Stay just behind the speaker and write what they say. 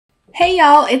Hey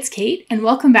y'all, it's Kate, and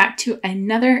welcome back to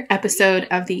another episode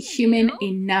of the Human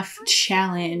Enough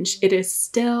Challenge. It is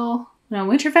still,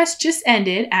 Winterfest just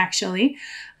ended, actually.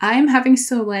 I'm having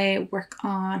Soleil work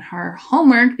on her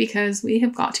homework because we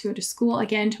have got to go to school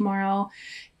again tomorrow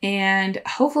and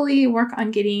hopefully work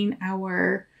on getting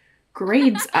our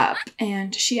grades up.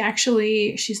 And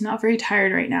she's not very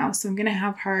tired right now, so I'm going to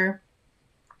have her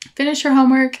finish her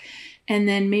homework and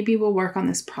then maybe we'll work on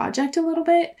this project a little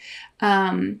bit.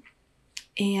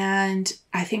 And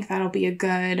I think that'll be a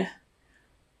good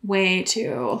way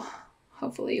to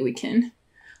hopefully we can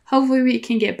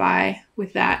get by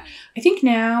with that. I think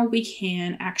now we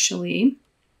can actually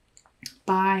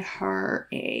buy her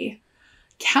a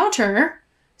counter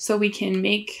so we can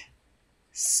make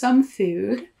some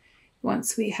food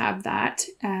once we have that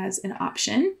as an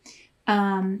option.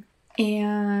 And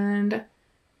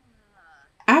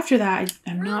after that,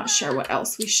 I'm not sure what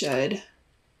else we should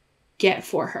get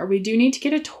for her. We do need to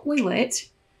get a toilet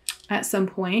at some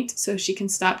point so she can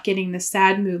stop getting the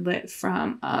sad moodlet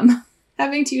from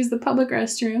having to use the public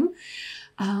restroom.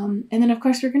 And then of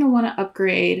course we're going to want to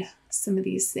upgrade some of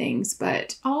these things,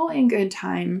 but all in good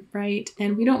time, right?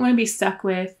 And we don't want to be stuck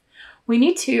with, we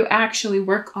need to actually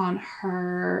work on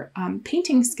her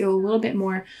painting skill a little bit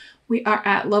more. We are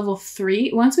at level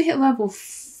 3. Once we hit level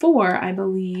 4, I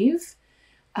believe,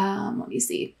 let me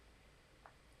see.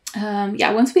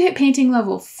 Once we hit painting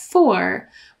level 4,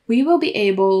 we will be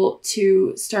able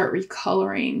to start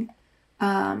recoloring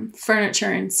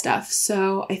furniture and stuff.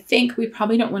 So I think we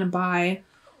probably don't want to buy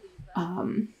a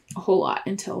whole lot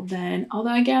until then. Although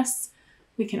I guess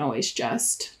we can always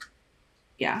just,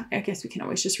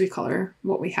 recolor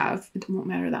what we have. It won't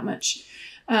matter that much.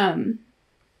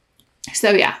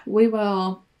 We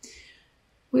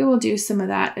will do some of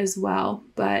that as well.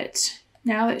 But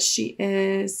now that she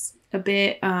is a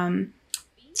bit,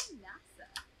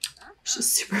 she's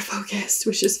super focused,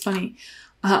 which is funny.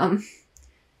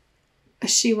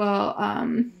 She will,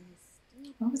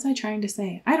 what was I trying to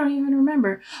say? I don't even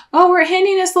remember. Oh, we're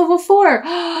handiness level 4.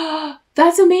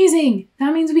 That's amazing.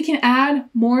 That means we can add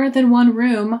more than one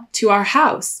room to our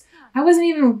house. I wasn't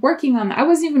even working on that. I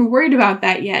wasn't even worried about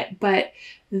that yet, but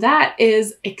that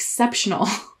is exceptional.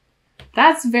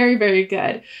 That's very, very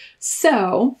good.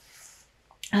 So,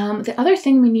 the other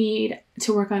thing we need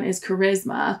to work on is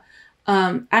charisma.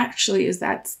 That's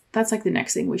like the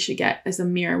next thing we should get is a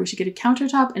mirror. We should get a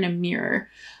countertop and a mirror.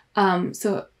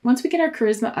 So once we get our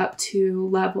charisma up to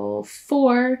level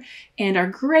 4 and our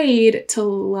grade to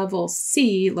level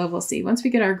C, once we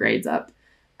get our grades up,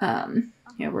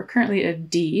 we're currently at a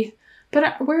D,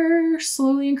 but we're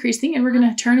slowly increasing and we're going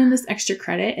to turn in this extra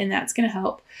credit and that's going to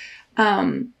help.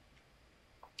 When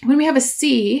we have a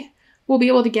C, we'll be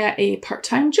able to get a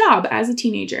part-time job as a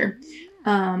teenager.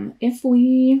 If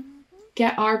we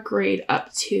get our grade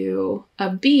up to a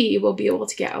B, we'll be able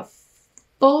to get a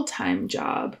full-time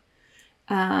job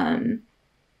as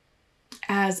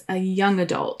a young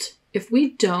adult. If we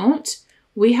don't,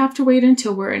 we have to wait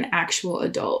until we're an actual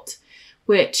adult,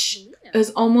 which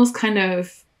is almost kind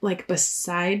of like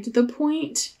beside the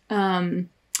point.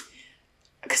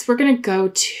 Because we're going to go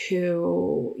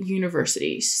to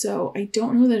university. So I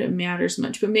don't know that it matters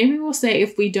much, but maybe we'll say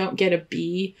if we don't get a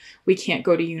B, we can't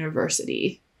go to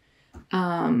university.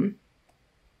 I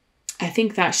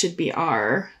think that should be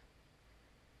our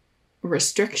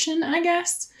restriction, I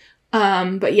guess.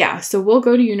 So we'll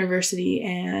go to university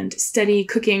and study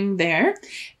cooking there.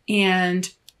 And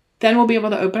then we'll be able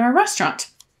to open our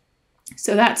restaurant.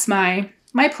 So that's my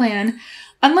plan.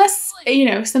 Unless,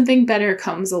 something better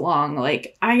comes along.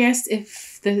 Like, I guess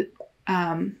if the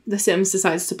Sims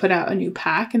decides to put out a new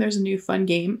pack and there's a new fun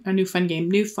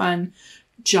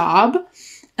job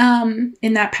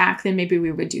in that pack, then maybe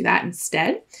we would do that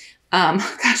instead.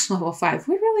 Level 5.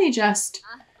 We really just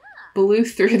blew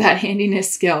through that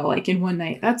handiness skill like in one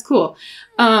night. That's cool.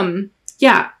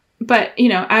 But,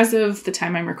 as of the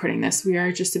time I'm recording this, we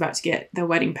are just about to get the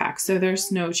wedding pack. So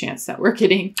there's no chance that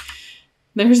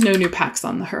there's no new packs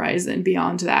on the horizon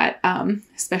beyond that,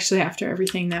 especially after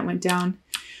everything that went down.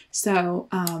 So,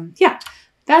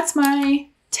 that's my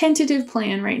tentative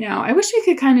plan right now. I wish we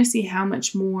could kind of see how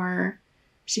much more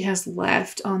she has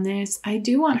left on this. I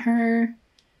do want her,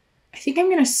 I think I'm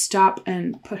going to stop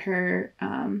and put her,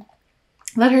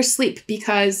 let her sleep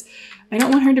because I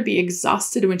don't want her to be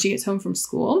exhausted when she gets home from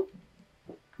school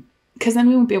because then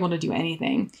we won't be able to do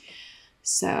anything.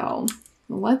 So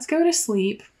let's go to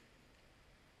sleep.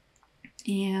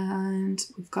 And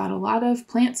we've got a lot of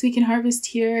plants we can harvest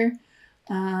here.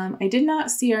 I did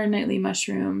not see our nightly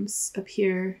mushrooms up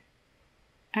here.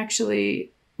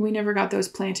 Actually, we never got those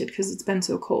planted because it's been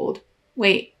so cold.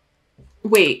 Wait.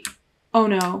 Oh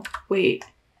no, wait.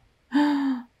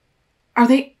 Are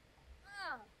they...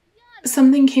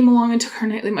 Something came along and took her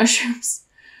nightly mushrooms.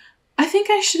 I think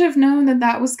I should have known that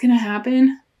that was going to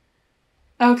happen.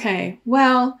 Okay,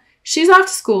 well, she's off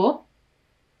to school.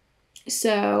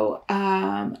 So,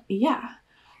 yeah.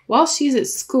 While she's at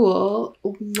school,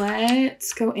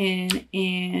 let's go in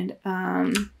and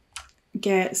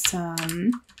get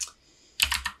some...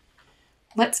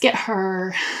 Let's get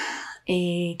her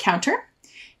a counter.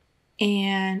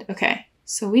 And, okay,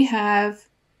 so we have...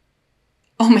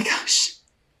 Oh my gosh.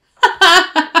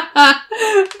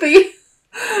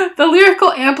 The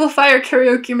lyrical amplifier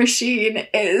karaoke machine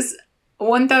is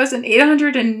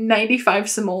 1,895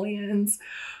 simoleons.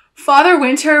 Father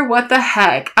Winter, what the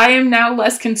heck? I am now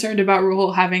less concerned about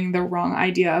Rahul having the wrong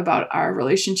idea about our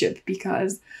relationship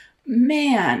because,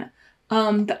 man,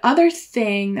 the other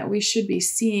thing that we should be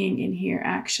seeing in here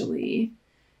actually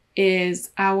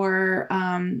is our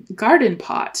garden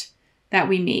pot that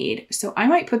we made. So I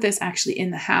might put this actually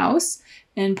in the house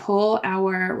and pull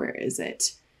our, where is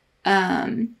it?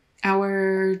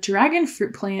 Our dragon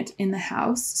fruit plant in the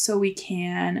house so we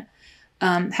can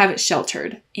have it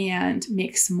sheltered and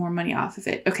make some more money off of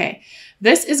it. Okay,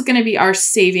 this is going to be our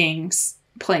savings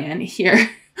plan here.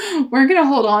 We're going to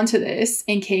hold on to this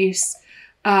in case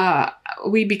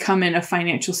we become in a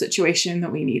financial situation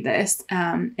that we need this.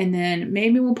 And then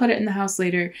maybe we'll put it in the house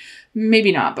later.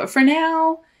 Maybe not. But for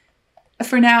now,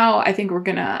 I think we're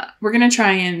gonna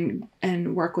try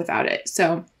and work without it.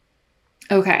 So,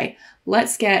 okay,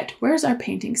 let's get, where's our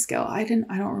painting skill? I don't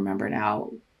remember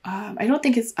now. I don't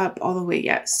think it's up all the way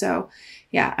yet. So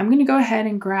yeah, I'm going to go ahead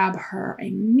and grab her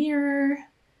a mirror.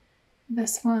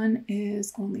 This one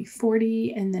is only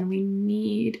 40. And then we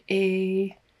need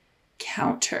a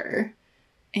counter.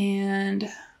 And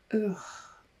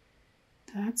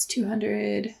that's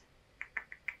 200.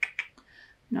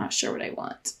 Not sure what I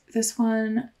want. This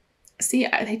one, see,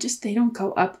 they don't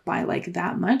go up by like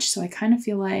that much. So I kind of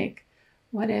feel like,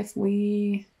 what if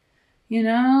we,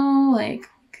 like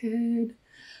could...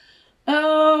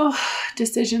 Oh,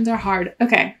 decisions are hard.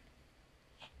 Okay.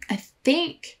 I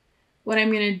think what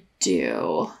I'm going to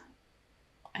do,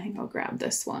 I think I'll grab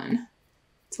this one.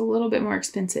 It's a little bit more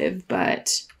expensive,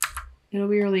 but it'll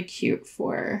be really cute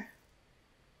for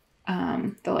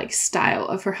the like style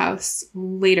of her house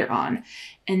later on.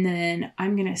 And then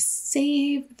I'm going to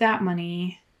save that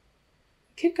money.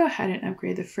 Could go ahead and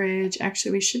upgrade the fridge.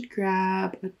 Actually, we should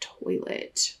grab a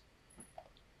toilet.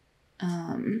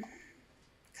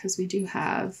 Because we do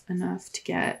have enough to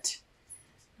get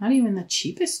not even the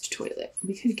cheapest toilet.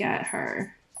 We could get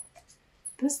her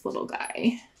this little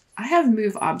guy. I have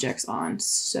move objects on,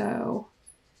 so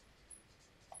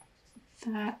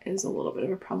that is a little bit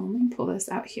of a problem. Let me pull this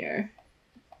out here.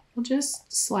 We'll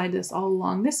just slide this all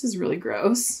along. This is really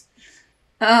gross.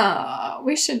 We're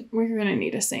gonna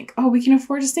need a sink. Oh, we can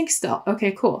afford a sink still.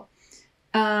 Okay, cool.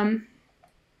 Yeah,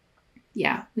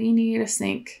 we need a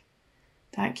sink.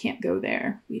 That can't go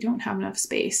there. We don't have enough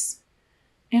space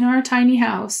in our tiny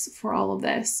house for all of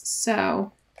this.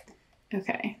 So,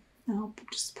 okay, I'll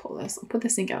just pull this. I'll put the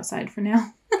sink outside for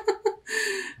now.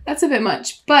 That's a bit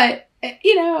much, but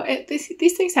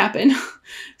these things happen.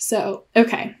 So,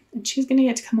 okay. And she's going to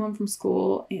get to come home from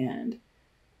school and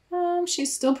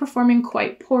she's still performing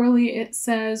quite poorly. It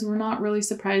says we're not really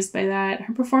surprised by that.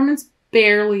 Her performance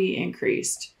barely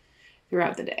increased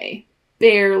throughout the day.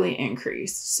 Barely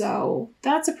increased. So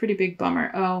that's a pretty big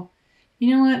bummer. Oh,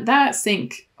 you know what? That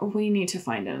sink, we need to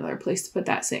find another place to put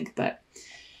that sink, but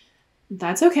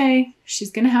that's okay. She's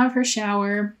going to have her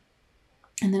shower.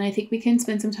 And then I think we can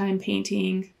spend some time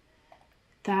painting.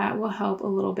 That will help a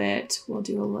little bit. We'll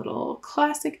do a little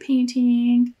classic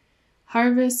painting,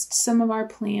 harvest some of our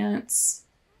plants.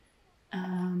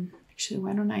 Actually,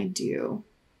 why don't I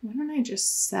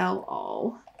just sell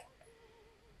all?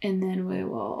 And then we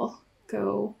will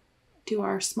go do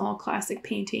our small classic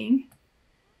painting.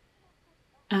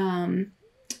 And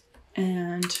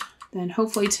then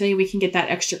hopefully today we can get that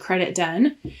extra credit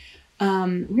done.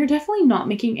 We're definitely not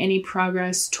making any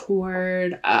progress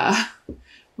toward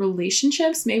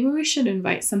relationships. Maybe we should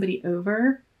invite somebody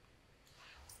over.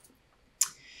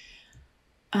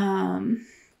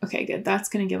 Okay, good. That's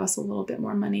going to give us a little bit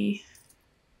more money.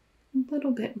 A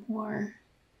little bit more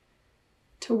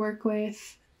to work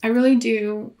with. I really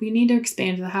do. We need to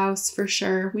expand the house for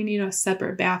sure. We need a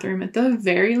separate bathroom at the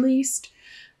very least.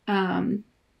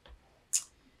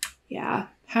 Yeah,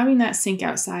 having that sink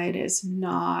outside is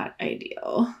not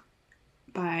ideal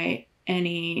by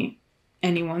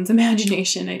anyone's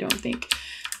imagination, I don't think.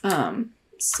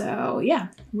 So yeah,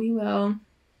 we will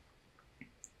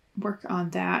work on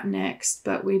that next,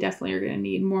 but we definitely are going to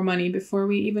need more money before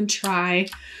we even try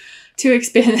to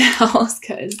expand the house,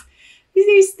 because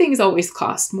these things always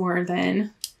cost more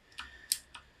than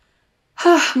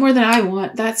I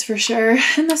want, that's for sure.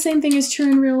 And the same thing is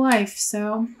true in real life.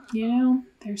 So, you know,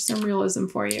 there's some realism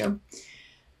for you.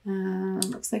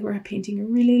 Looks like we're painting a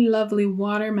really lovely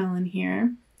watermelon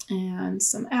here and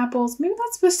some apples. Maybe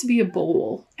that's supposed to be a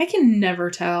bowl. I can never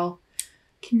tell.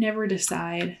 Can never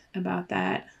decide about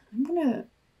that. I'm gonna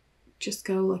just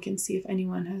go look and see if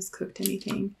anyone has cooked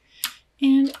anything.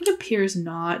 And it appears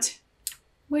not,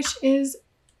 which is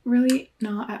really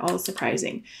not at all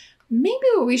surprising. Maybe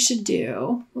what we should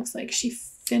do, looks like she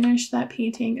finished that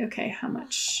painting. Okay, how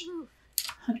much?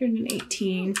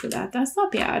 118 for that. That's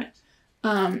not bad.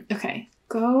 Okay,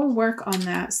 go work on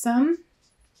that some.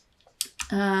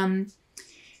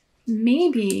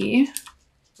 Maybe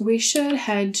we should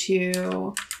head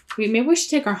to, maybe we should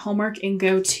take our homework and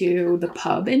go to the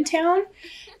pub in town.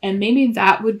 And maybe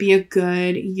that would be a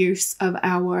good use of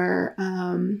our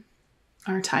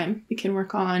time. We can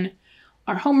work on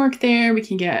our homework there. We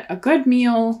can get a good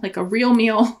meal, like a real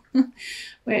meal,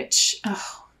 which,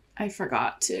 oh, I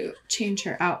forgot to change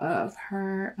her out of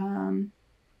her,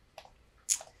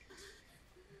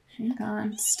 hang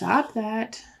on, stop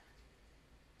that.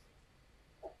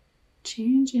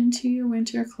 Change into your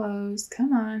winter clothes.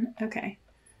 Come on. Okay.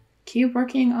 Keep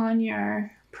working on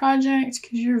your project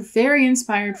because you're very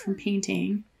inspired from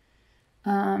painting.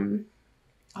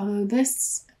 Although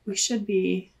this, we should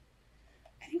be,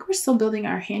 I think we're still building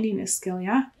our handiness skill.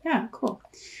 Yeah. Yeah. Cool.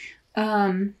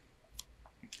 So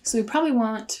we probably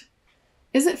want,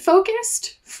 is it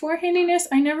focused for handiness?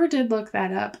 I never did look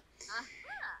that up.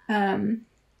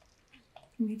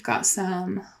 We've got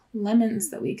some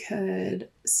lemons that we could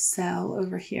sell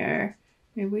over here.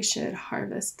 Maybe we should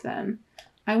harvest them.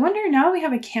 I wonder, now we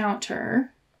have a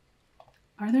counter,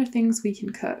 are there things we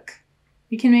can cook?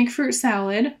 We can make fruit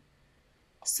salad.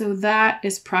 So that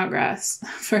is progress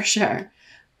for sure.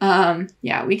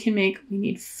 Yeah, we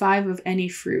need 5 of any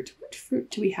fruit. What fruit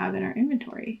do we have in our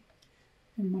inventory?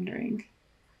 I'm wondering.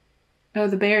 Oh,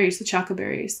 the berries, the chocolate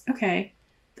berries. Okay,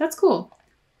 that's cool.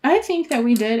 I think that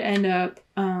we did end up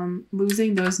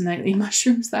losing those nightly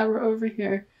mushrooms that were over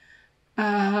here.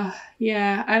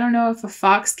 Yeah, I don't know if a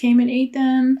fox came and ate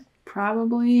them.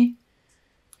 Probably.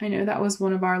 I know that was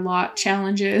one of our lot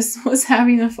challenges, was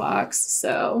having a fox.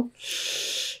 So,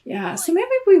 yeah. So maybe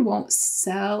we won't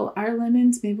sell our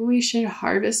lemons. Maybe we should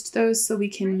harvest those so we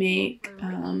can make,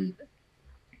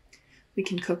 we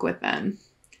can cook with them.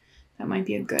 That might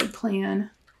be a good plan.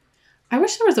 I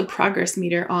wish there was a progress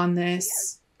meter on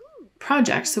this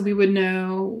project so we would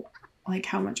know like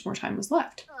how much more time was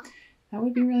left. That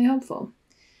would be really helpful.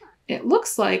 It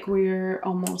looks like we're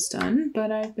almost done,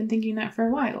 but I've been thinking that for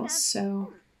a while,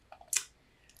 so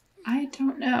I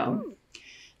don't know.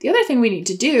 The other thing we need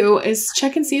to do is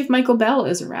check and see if Michael Bell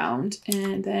is around,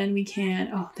 and then we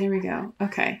can, oh, there we go.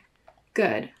 Okay,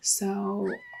 good. So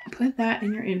put that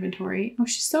in your inventory. Oh,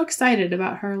 she's so excited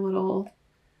about her little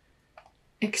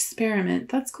experiment.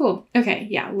 That's cool. Okay,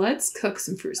 yeah, let's cook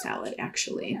some fruit salad,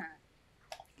 actually.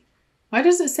 Why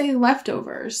does it say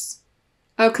leftovers?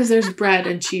 Oh, because there's bread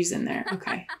and cheese in there.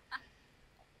 Okay.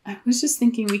 I was just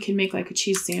thinking we could make like a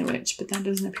cheese sandwich, but that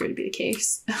doesn't appear to be the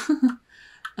case.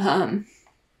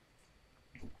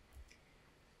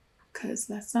 Because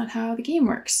that's not how the game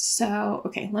works. So,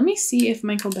 okay, let me see if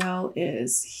Michael Bell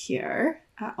is here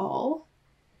at all.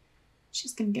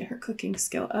 She's going to get her cooking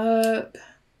skill up.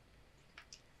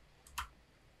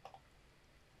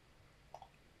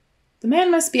 The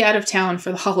man must be out of town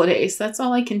for the holidays. That's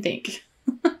all I can think.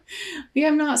 We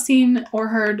have not seen or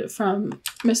heard from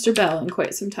Mr. Bell in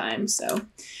quite some time, so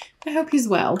I hope he's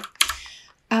well.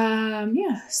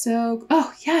 Yeah, so,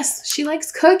 oh, yes, she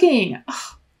likes cooking.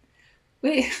 Oh,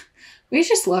 we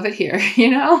just love it here, you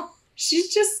know?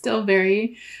 She's just still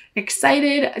very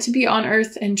excited to be on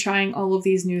Earth and trying all of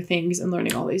these new things and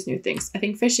learning all these new things. I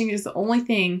think fishing is the only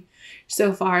thing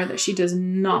so far that she does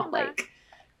not like.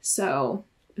 So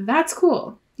that's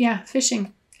cool. Yeah,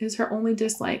 fishing is her only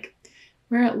dislike.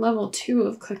 We're at level 2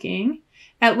 of cooking.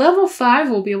 At level 5,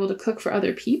 we'll be able to cook for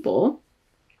other people.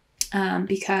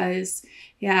 Because,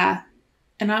 yeah,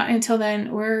 and not until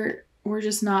then, we're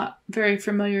just not very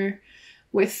familiar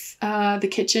with the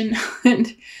kitchen.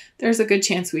 And there's a good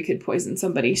chance we could poison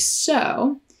somebody.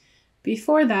 So,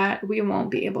 before that, we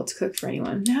won't be able to cook for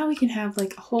anyone. Now we can have,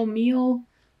 like, a whole meal.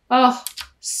 Oh,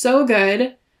 so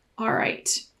good. All right.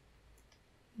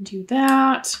 Do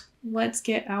that. Let's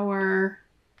get our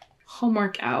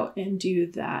homework out and do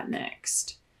that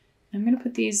next. I'm going to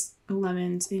put these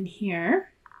lemons in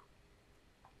here.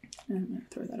 I'm going to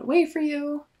throw that away for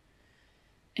you.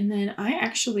 And then I'm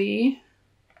going to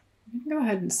go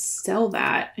ahead and sell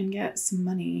that and get some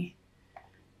money.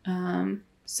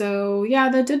 So yeah,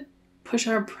 that did push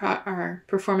our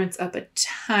performance up a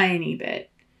tiny bit.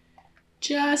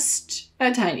 Just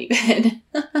a tiny bit.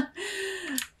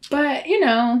 But, you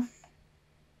know,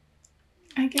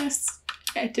 I guess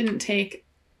it didn't take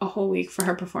a whole week for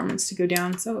her performance to go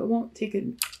down, so it will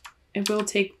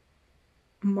take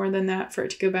more than that for it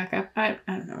to go back up. I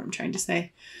don't know what I'm trying to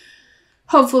say.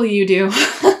 Hopefully you do.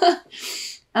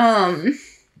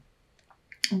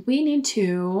 We need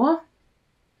to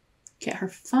get her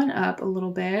fun up a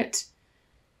little bit.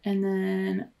 And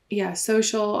then, yeah,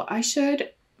 social.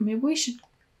 Maybe we should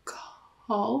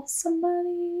call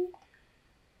somebody.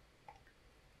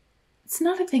 It's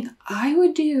not a thing I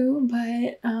would do,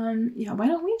 but yeah, why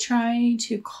don't we try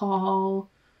to call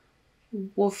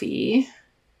Wolfie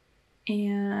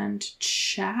and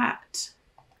chat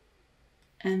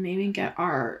and maybe get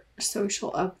our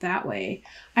social up that way.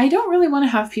 I don't really want to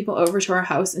have people over to our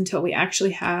house until we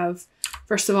actually have,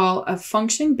 first of all, a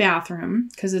functioning bathroom,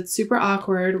 because it's super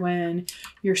awkward when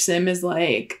your sim is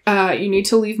like, you need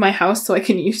to leave my house so I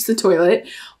can use the toilet,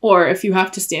 or if you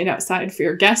have to stand outside for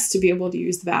your guests to be able to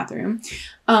use the bathroom.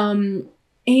 And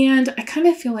I kind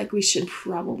of feel like we should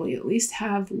probably at least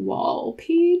have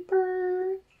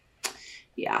wallpaper.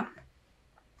 Yeah.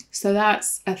 So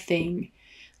that's a thing.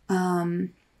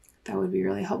 That would be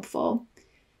really helpful.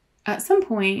 At some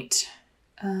point,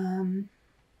 we're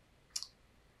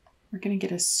going to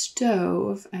get a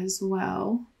stove as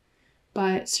well,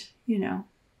 but, you know,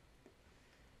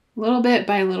 little bit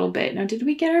by little bit. Now, did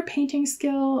we get our painting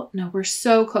skill? No, we're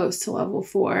so close to level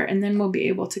 4, and then we'll be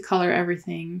able to color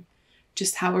everything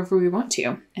just however we want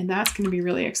to, and that's going to be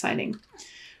really exciting.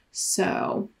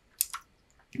 So,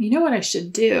 you know what I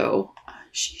should do?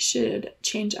 She should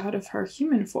change out of her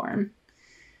human form.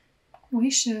 We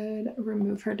should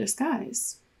remove her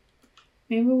disguise.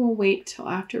 Maybe we'll wait till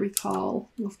after we call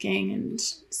Wolfgang and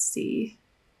see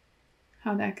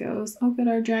how that goes. Oh, good,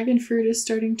 our dragon fruit is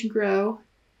starting to grow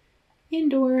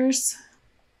indoors.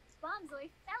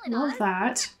 Love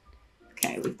that.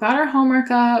 Okay, we've got our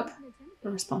homework up.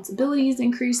 Our responsibility is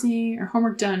increasing, or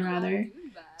homework done rather.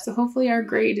 So hopefully our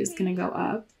grade is going to go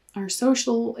up. Our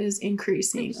social is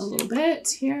increasing a little bit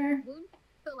here.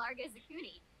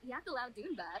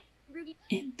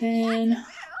 And then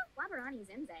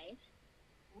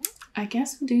I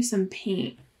guess we'll do some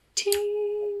painting.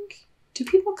 Do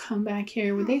people come back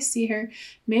here? Would they see her?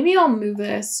 Maybe I'll move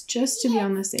this just to be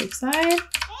on the safe side.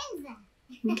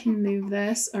 We can move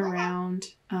this around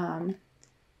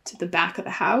to the back of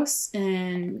the house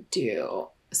and do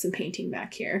some painting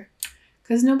back here,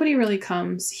 because nobody really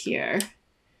comes here.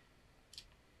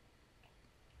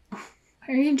 Why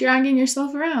are you dragging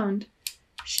yourself around?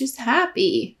 She's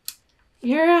happy.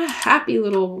 You're a happy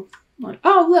little one.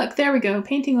 Oh, look, there we go.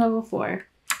 Painting level 4.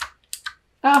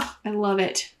 Oh, I love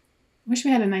it. Wish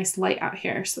we had a nice light out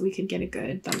here so we could get a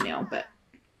good thumbnail, but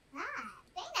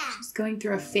she's going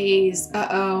through a phase.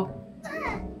 Uh-oh.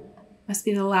 Must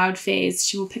be the loud phase.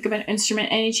 She will pick up an instrument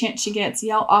any chance she gets,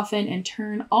 yell often, and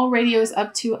turn all radios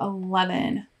up to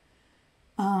 11.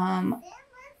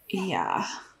 Yeah.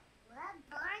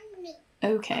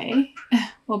 Okay.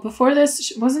 Well, before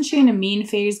this, wasn't she in a mean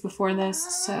phase before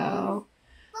this? So,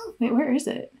 wait, where is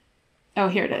it? Oh,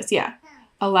 here it is. Yeah.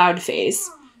 A loud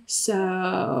phase.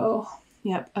 So,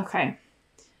 yep. Okay.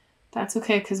 That's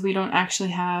okay, because we don't actually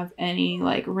have any,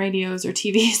 like, radios or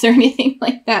TVs or anything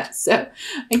like that. So,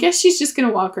 I guess she's just going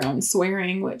to walk around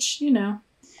swearing, which, you know,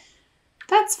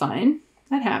 that's fine.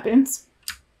 That happens.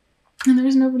 And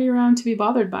there's nobody around to be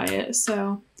bothered by it,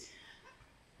 so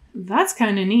that's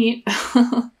kind of neat.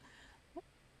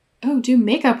 Oh, do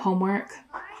makeup homework.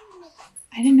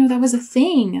 I didn't know that was a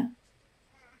thing.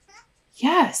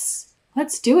 Yes,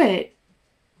 let's do it.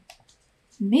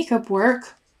 Makeup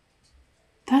work.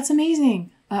 That's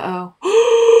amazing. Uh-oh.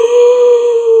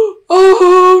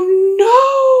 Oh,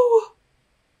 no.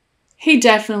 He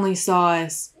definitely saw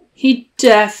us. He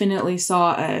definitely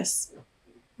saw us.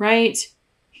 Right?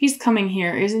 He's coming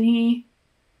here, isn't he?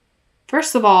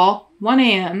 First of all, 1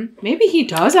 a.m. Maybe he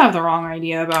does have the wrong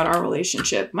idea about our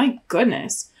relationship. My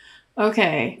goodness.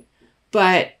 Okay.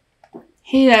 But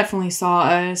he definitely saw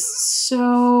us.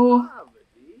 So,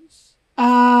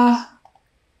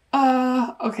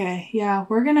 okay. Yeah,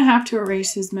 we're going to have to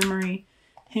erase his memory.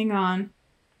 Hang on.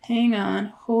 Hang on.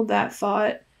 Hold that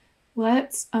thought.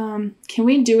 Let's, can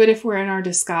we do it if we're in our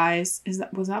disguise?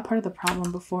 Was that part of the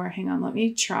problem before? Hang on. Let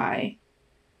me try.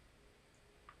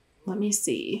 Let me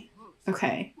see.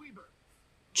 Okay.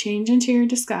 Change into your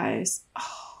disguise.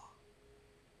 Oh.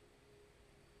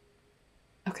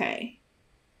 Okay.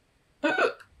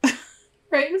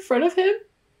 Right in front of him?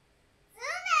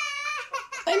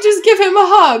 And just give him a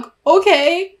hug.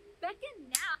 Okay.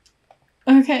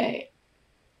 Okay.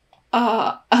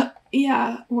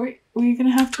 Yeah, we're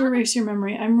gonna have to erase your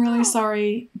memory. I'm really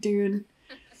sorry, dude.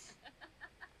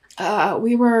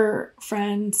 We were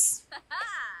friends.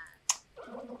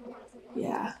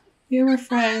 Yeah, we were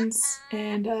friends,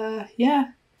 and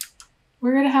yeah,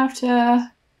 we're gonna have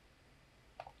to.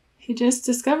 He just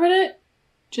discovered it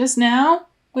just now.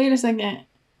 Wait a second.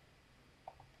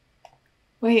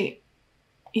 Wait.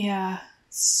 Yeah.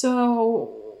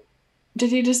 So,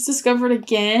 did he just discover it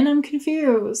again? I'm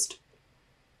confused.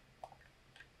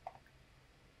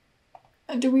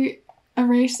 Do we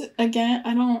erase it again?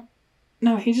 I don't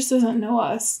know. He just doesn't know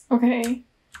us. Okay.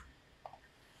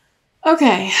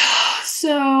 Okay.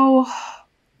 So,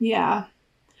 yeah.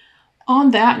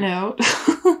 On that note,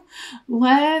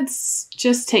 let's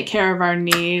just take care of our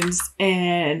needs,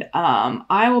 and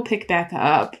I will pick back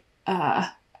up in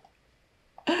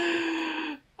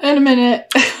a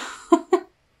minute.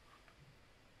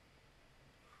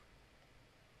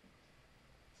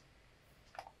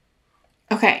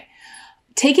 Okay.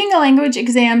 Taking a language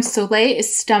exam, Soleil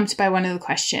is stumped by one of the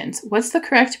questions. What's the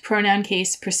correct pronoun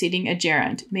case preceding a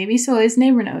gerund? Maybe Soleil's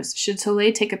neighbor knows. Should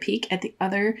Soleil take a peek at the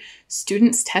other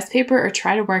student's test paper or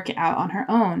try to work it out on her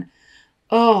own?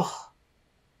 Oh,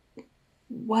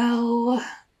 well,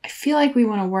 I feel like we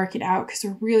want to work it out because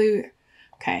we're really...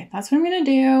 Okay, that's what I'm going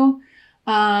to do.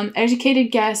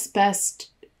 Educated guess, best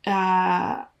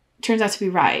turns out to be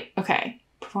right. Okay,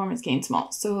 performance gain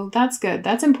small. So that's good.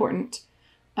 That's important.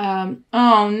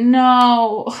 Oh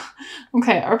no.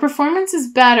 Okay, our performance is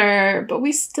better, but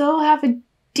we still have a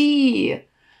D.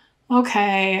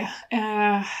 Okay,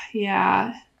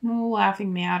 yeah, no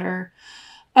laughing matter.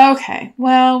 Okay,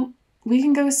 well, we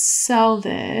can go sell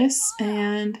this,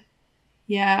 and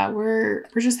yeah, we're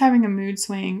just having a mood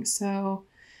swing, so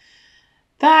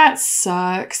that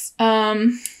sucks.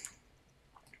 Okay,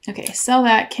 sell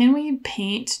that. Can we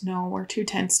paint? No, we're too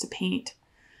tense to paint.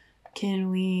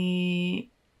 Can we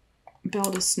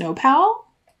build a snow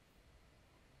pal?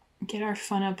 Get our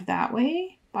fun up that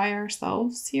way by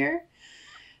ourselves here?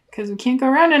 Because we can't go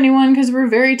around anyone because we're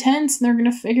very tense and they're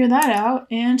going to figure that out.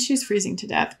 And she's freezing to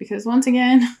death because once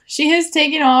again, she has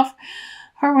taken off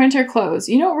her winter clothes.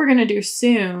 You know what we're going to do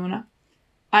soon?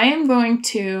 I am going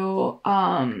to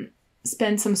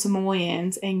spend some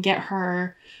simoleons and get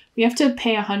her... We have to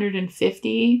pay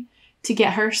 $150 to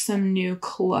get her some new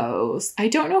clothes. I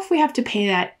don't know if we have to pay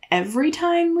that every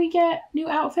time we get new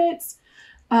outfits.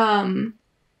 But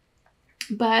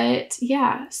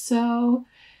yeah, so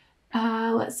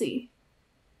let's see.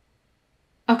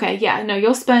 Okay, yeah, no,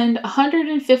 you'll spend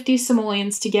 150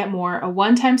 simoleons to get more, a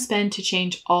one-time spend to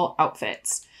change all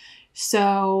outfits.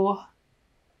 So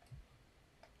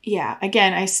yeah,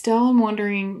 again, I still am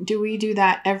wondering, do we do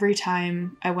that every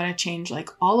time I want to change like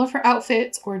all of her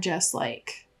outfits or just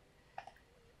like,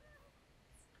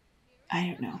 I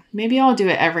don't know. Maybe I'll do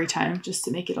it every time just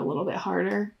to make it a little bit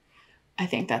harder. I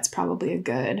think that's probably a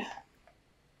good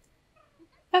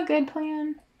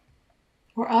plan.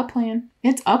 Or a plan.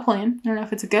 It's a plan. I don't know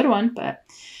if it's a good one, but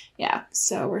yeah.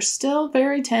 So we're still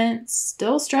very tense,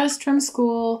 still stressed from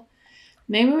school.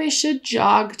 Maybe we should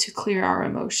jog to clear our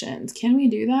emotions. Can we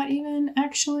do that even,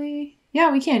 actually? Yeah,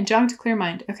 we can. Jog to clear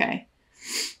mind. Okay.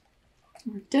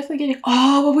 We're definitely getting...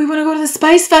 Oh, but we want to go to the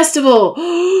Spice Festival.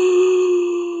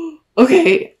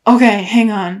 Okay,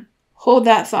 hang on. Hold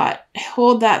that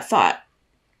thought.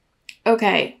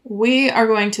 Okay, we are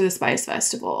going to the Spice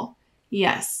Festival.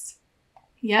 Yes.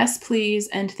 Yes, please,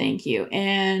 and thank you.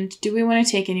 And do we want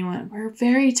to take anyone? We're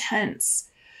very tense.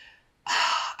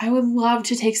 I would love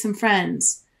to take some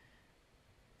friends,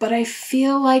 but I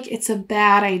feel like it's a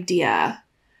bad idea.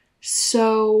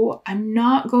 So I'm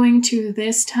not going to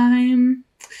this time.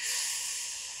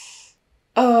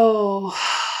 Oh,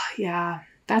 yeah.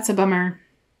 That's a bummer.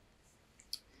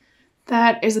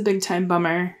 That is a big time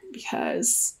bummer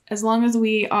because as long as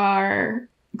we are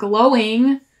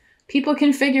glowing, people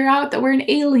can figure out that we're an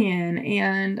alien,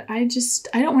 and I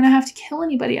don't want to have to kill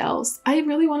anybody else. I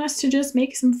really want us to just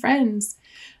make some friends,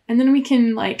 and then we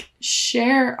can like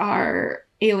share our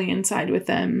alien side with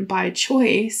them by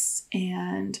choice,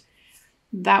 and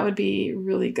that would be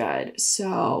really good.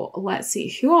 So let's see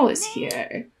who all is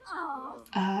here.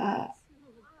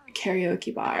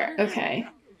 Karaoke bar. Okay.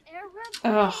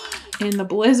 Oh, in the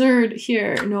blizzard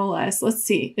here, no less. Let's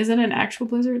see. Is it an actual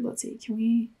blizzard? Let's see. Can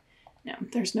we... No,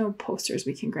 there's no posters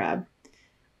we can grab.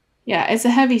 Yeah, it's a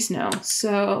heavy snow,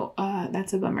 so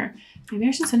that's a bummer. Maybe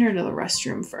I should send her to the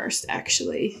restroom first,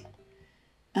 actually.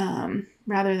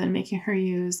 rather than making her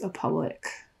use a public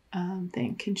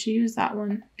thing. Can she use that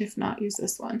one? If not, use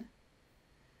this one.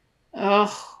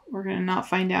 Oh, we're going to not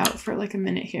find out for like a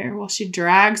minute here while she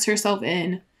drags herself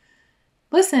in.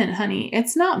 Listen, honey,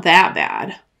 it's not that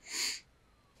bad.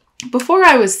 Before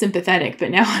I was sympathetic,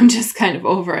 but now I'm just kind of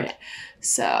over it.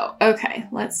 So, okay,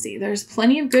 let's see. There's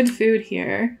plenty of good food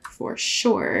here for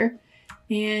sure.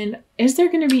 And is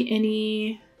there going to be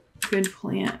any good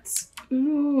plants?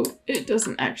 Ooh, it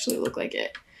doesn't actually look like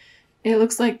it. It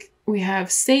looks like we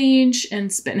have sage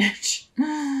and spinach.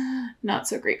 Not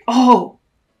so great. Oh,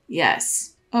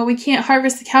 yes. Oh, we can't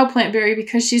harvest the cow plant berry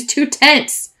because she's too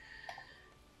tense.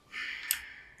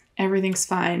 Everything's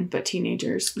fine, but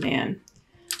teenagers, man.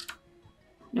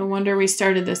 No wonder we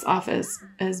started this off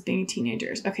as being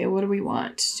teenagers. Okay, what do we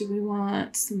want? Do we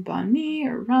want some banh mi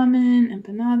or ramen,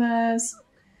 empanadas?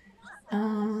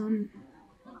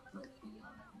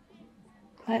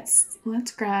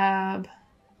 Let's grab.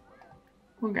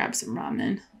 We'll grab some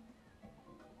ramen.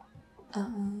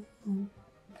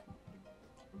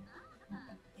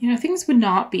 You know, things would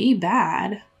not be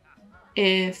bad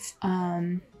if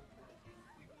we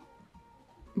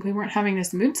weren't having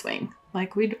this mood swing.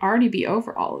 Like, we'd already be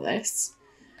over all of this.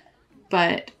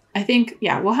 But I think,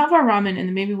 yeah, we'll have our ramen and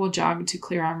then maybe we'll jog to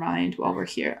clear our mind while we're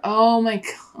here. Oh my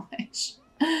gosh.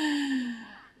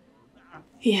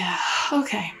 Yeah,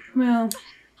 okay. Well.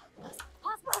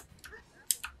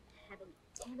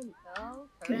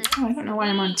 Okay. Oh, I don't know why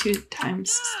I'm on 2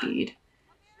 times speed.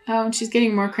 Oh, and she's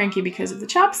getting more cranky because of the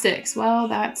chopsticks. Well,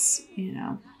 that's, you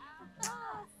know,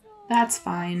 that's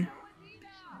fine.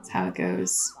 That's how it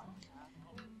goes.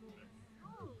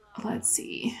 Let's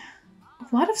see.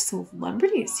 A lot of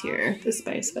celebrities here at the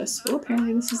Spice Festival.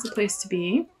 Apparently this is the place to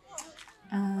be.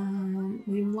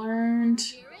 We learned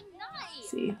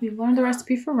the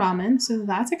recipe for ramen, so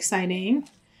that's exciting.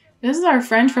 This is our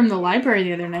friend from the library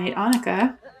the other night,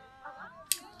 Annika.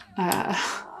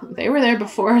 They were there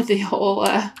before the whole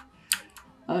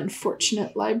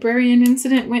unfortunate librarian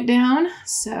incident went down.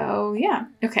 So yeah,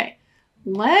 okay.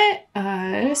 Let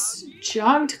us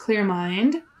jog to clear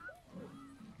mind.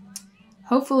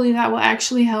 Hopefully that will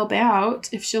actually help out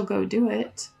if she'll go do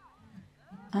it.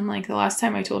 Unlike the last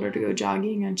time I told her to go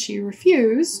jogging and she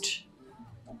refused.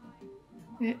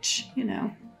 Which, you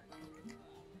know,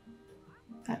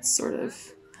 that's sort of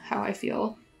how I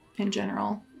feel in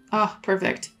general. Oh,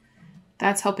 perfect.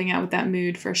 That's helping out with that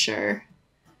mood for sure.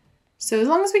 So as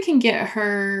long as we can get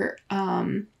her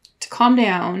to calm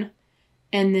down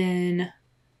and then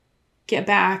get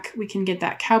back, we can get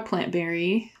that cow plant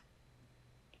berry.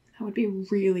 That would be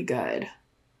really good.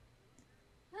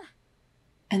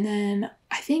 And then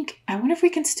I wonder if we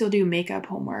can still do makeup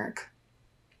homework.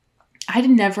 I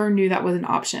never knew that was an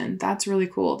option. That's really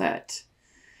cool that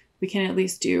we can at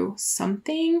least do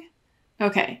something.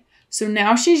 Okay, so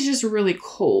now she's just really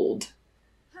cold.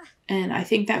 And I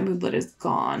think that moodlet is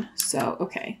gone. So,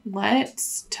 okay,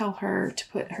 let's tell her to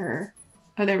put her...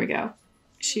 Oh, there we go.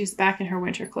 She's back in her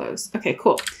winter clothes. Okay,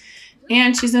 cool.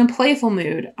 And she's in a playful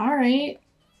mood. All right.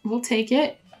 We'll take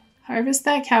it. Harvest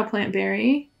that cow plant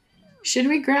berry. Should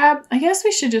we grab... I guess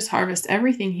we should just harvest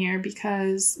everything here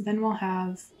because then we'll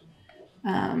have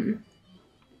some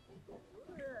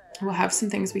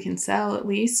things we can sell at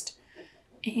least.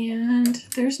 And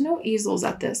there's no easels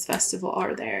at this festival,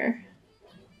 are there?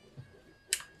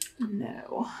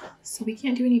 No. So we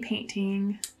can't do any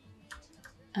painting.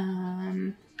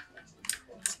 Sometimes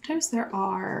there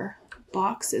are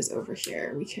boxes over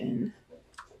here we can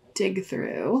dig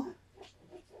through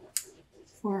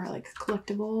for like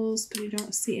collectibles, but I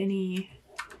don't see any.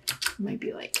 It might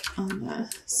be like on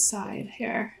the side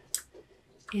here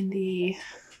in the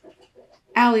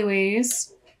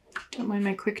alleyways. Don't mind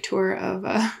my quick tour of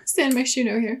San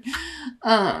Myshuno here.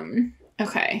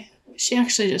 Okay. She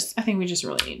actually just, I think we just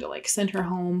really need to like send her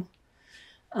home.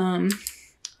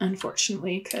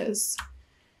 Unfortunately, because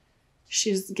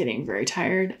she's getting very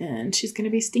tired and she's going to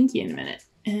be stinky in a minute.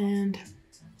 And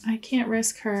I can't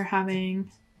risk her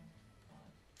having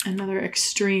another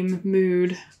extreme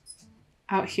mood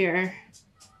out here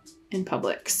in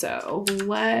public. So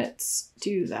let's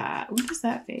do that. What is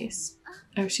that face?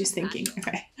 Oh, she's thinking.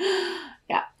 Okay.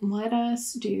 Yeah, let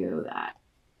us do that.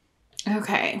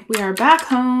 Okay, we are back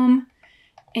home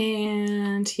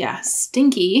and yeah,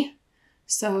 stinky.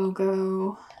 So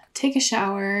go take a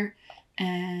shower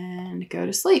and go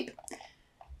to sleep.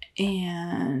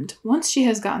 And once she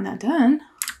has gotten that done,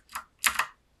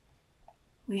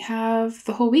 we have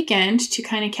the whole weekend to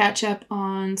kind of catch up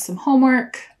on some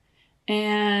homework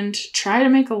and try to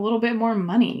make a little bit more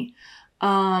money.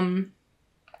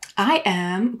 I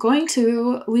am going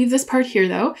to leave this part here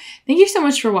though. Thank you so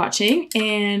much for watching,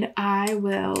 and I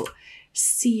will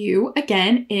see you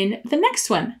again in the next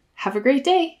one. Have a great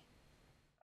day.